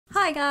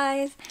Hi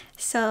guys!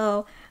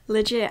 So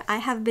legit, I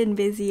have been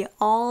busy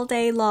all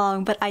day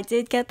long, but I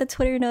did get the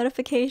Twitter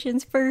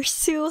notifications for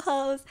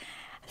Suho's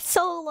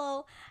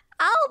solo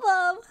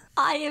album!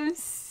 I am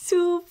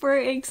super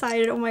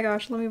excited. Oh my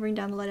gosh, let me bring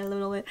down the light a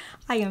little bit.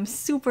 I am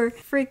super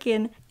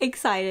freaking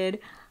excited.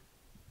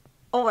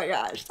 Oh my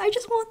gosh, I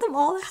just want them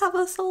all to have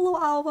a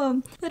solo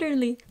album.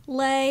 Literally,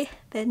 Lay,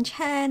 then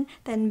Chen,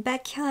 then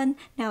Baekhyun,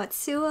 now it's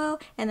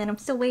Suho, and then I'm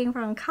still waiting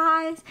for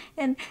Kai's,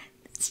 and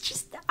it's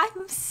just,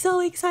 I'm so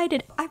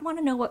excited. I want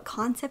to know what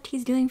concept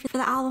he's doing for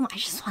the album. I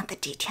just want the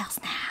details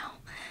now.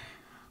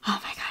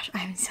 Oh my gosh,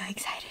 I'm so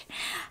excited.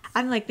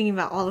 I'm like thinking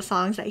about all the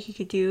songs that he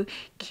could do.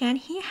 Can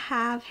he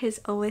have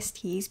his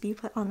OSTs be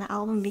put on the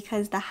album?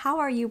 Because the How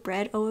Are You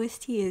Bread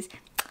OST is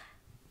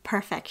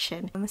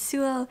perfection.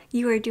 Suho,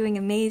 you are doing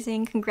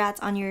amazing.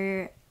 Congrats on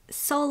your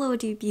solo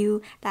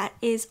debut that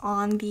is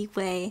on the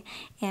way,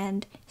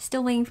 and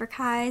still waiting for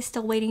Kai,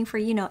 still waiting for,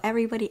 you know,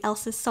 everybody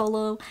else's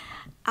solo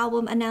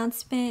album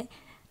announcement.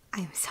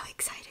 I'm so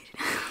excited.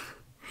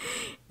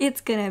 It's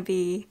gonna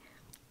be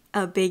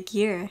a big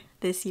year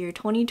this year.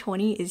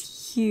 2020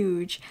 is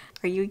huge.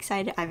 Are you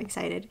excited? I'm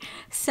excited.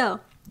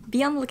 So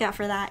be on the lookout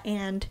for that,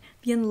 and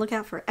be on the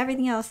lookout for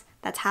everything else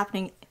that's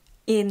happening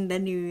in the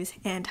news,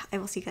 and I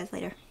will see you guys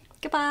later.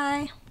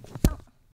 Goodbye.